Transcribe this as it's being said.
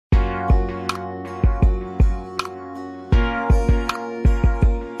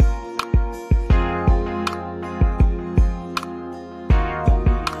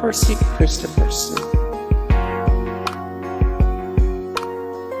Percy Christopherson,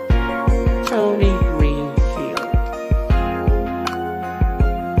 Tony Greenfield,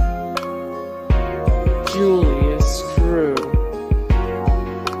 Julius Drewe,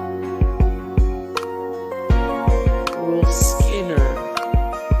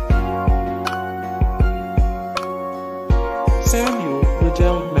 Samuel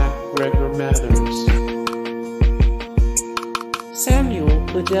Liddell MacGregor Mathers, Samuel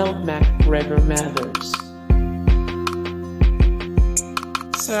Liddell MacGregor Mathers,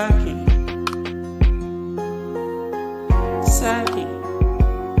 Saki,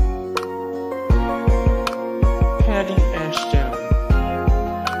 Paddy Ashdown,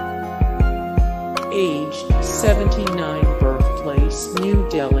 age 79, birthplace New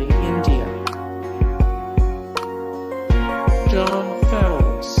Delhi, India. John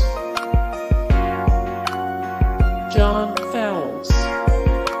Fells,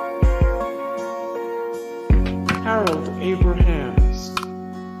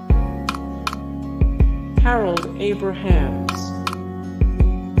 Harold Abrahams,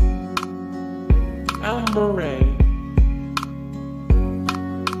 Al Murray,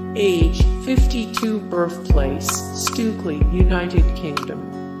 age 52, birthplace Stukely, United Kingdom.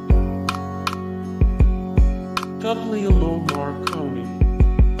 Guglielmo Marconi,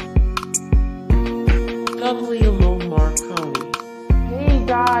 Hey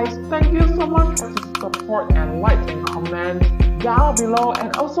guys, thank you so much for the support and likes and comments down below,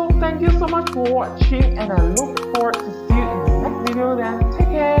 and also thank you so much for watching, and I look forward to see you in the next video. Then take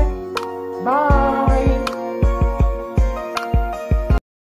care, bye.